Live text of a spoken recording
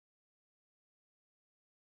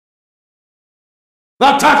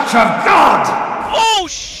The touch of God! Oh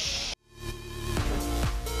sh!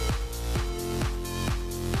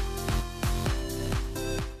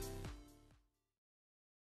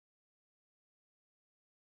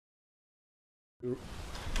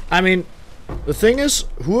 I mean, the thing is,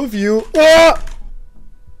 who of you... Oh!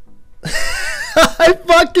 I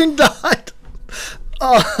fucking died!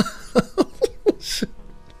 Oh. Shit.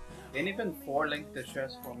 Anyone 4-link the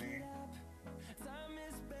chest for me?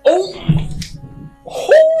 Oh!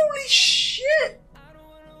 Holy shit!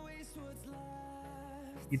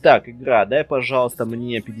 Итак, игра, дай, пожалуйста,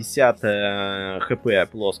 мне 50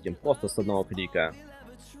 хп плоским, просто с одного клика.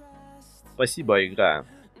 Спасибо, игра.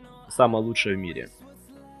 Самая лучшая в мире.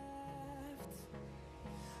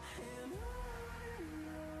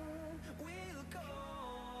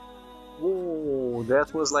 Oh,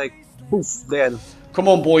 that was like poof then. Come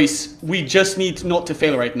on, boys. We just need not to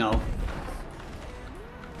fail right now.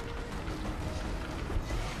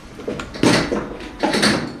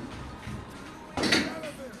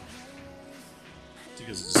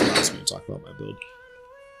 Because it just allows me to talk about my build.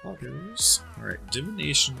 Poggers. Alright,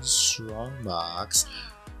 Divination, Strong Box.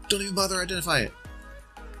 Don't even bother identify it.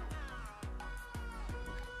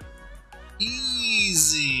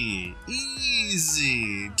 Easy!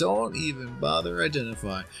 Easy! Don't even bother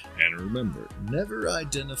identify. And remember, never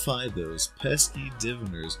identify those pesky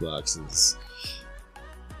Diviners boxes.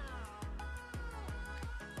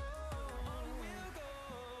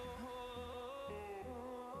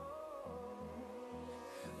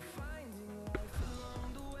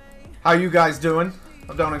 How you guys doing?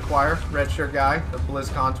 I'm Don't Inquire, Redshirt Guy of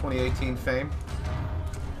BlizzCon 2018 fame.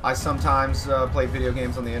 I sometimes play video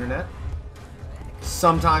games on the internet.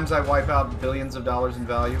 Sometimes I wipe out billions of dollars in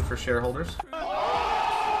value for shareholders.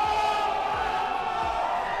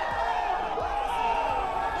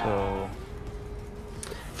 So...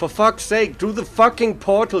 For fuck's sake, do the fucking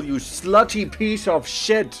portal, you slutty piece of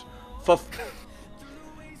shit! For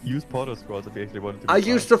Use portal scrolls if you actually wanted to. I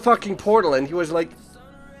used the fucking portal and he was like...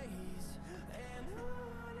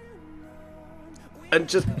 And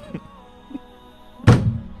just...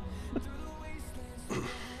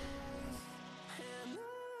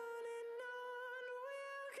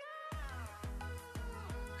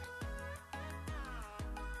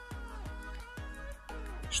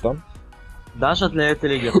 Что? Даже для этой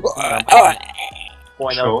лиги.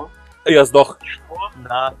 Понял. Я сдох.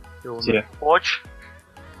 Да, ты умер. Очень.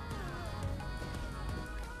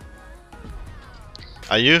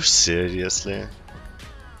 Are you seriously?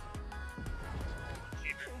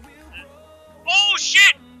 Oh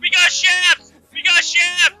shit! We got shafts! We got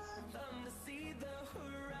shafts!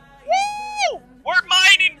 Woo! We're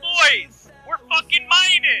mining, boys! We're fucking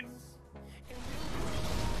mining!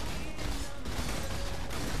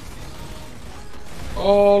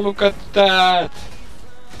 Oh, look at that!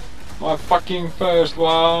 My fucking first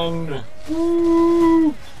one!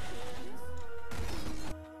 Woo!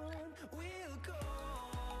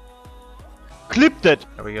 Clip that!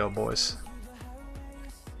 There we go, boys.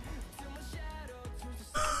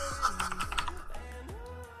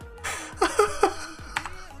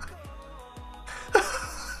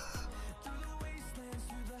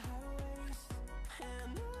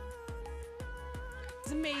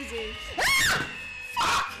 It's amazing.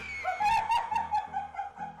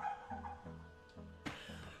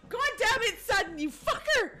 God damn it, son, you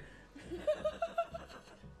fucker!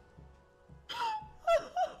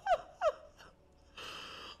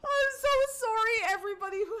 I'm so sorry,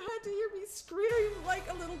 everybody who had to hear me scream like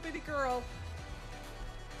a little bitty girl.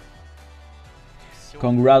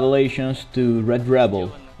 Congratulations to Red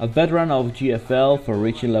Rebel, a veteran of GFL for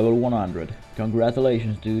reaching level 100.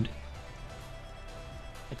 Congratulations, dude.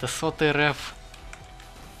 Это сотый реф.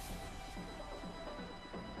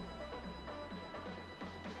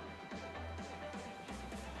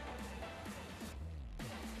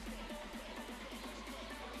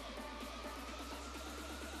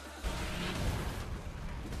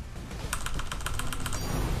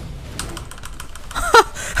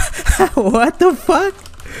 What the fuck?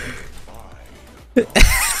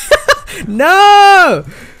 No!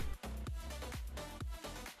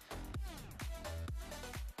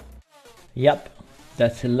 Yep,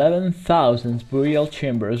 that's 11,000 burial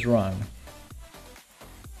chambers run.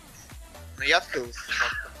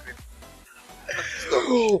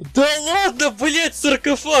 Да ладно, блять,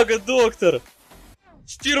 саркофага, доктор!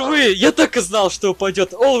 Впервые! Я так и знал, что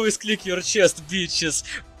упадет. Always click your chest, bitches!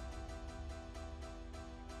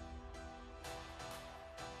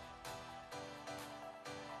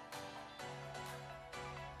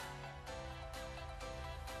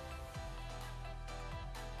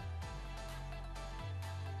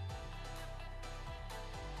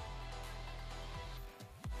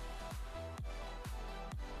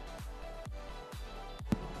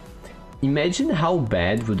 imagine how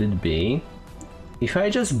bad would it be if I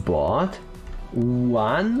just bought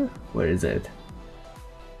one, where is it?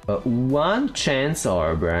 One chance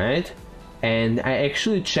orb, right? And I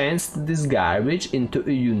actually chanced this garbage into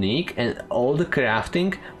a unique and all the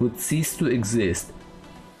crafting would cease to exist.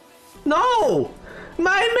 No!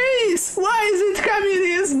 My mace! Why is it coming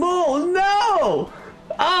in small? No!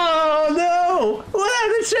 Oh no! What are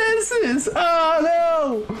the chances?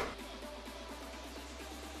 Oh no!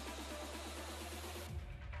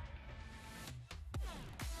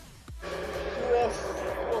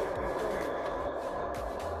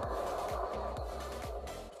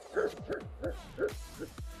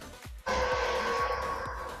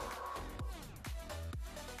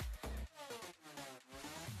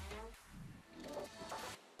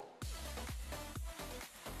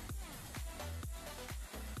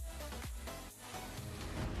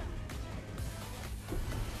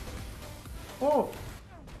 Oh!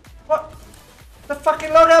 What? The fucking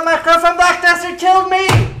loadout macro from Black Desert killed me!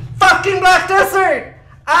 Fucking Black Desert!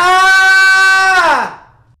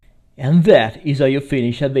 Ah! And that is how you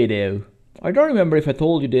finish a video. I don't remember if I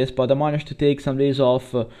told you this, but I managed to take some days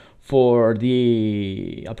off for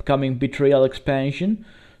the upcoming Betrayal expansion,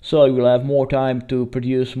 so I will have more time to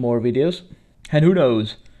produce more videos. And who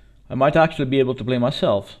knows, I might actually be able to play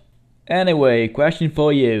myself. Anyway, question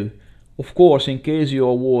for you. Of course, in case you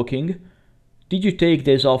are working, did you take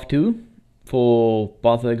days off too for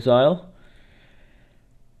Path of Exile?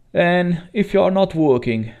 And if you are not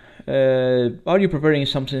working, are you preparing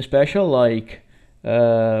something special like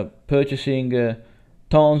purchasing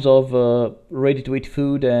tons of ready-to-eat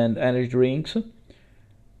food and energy drinks?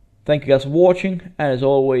 Thank you guys for watching, and as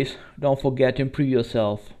always, don't forget to improve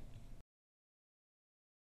yourself.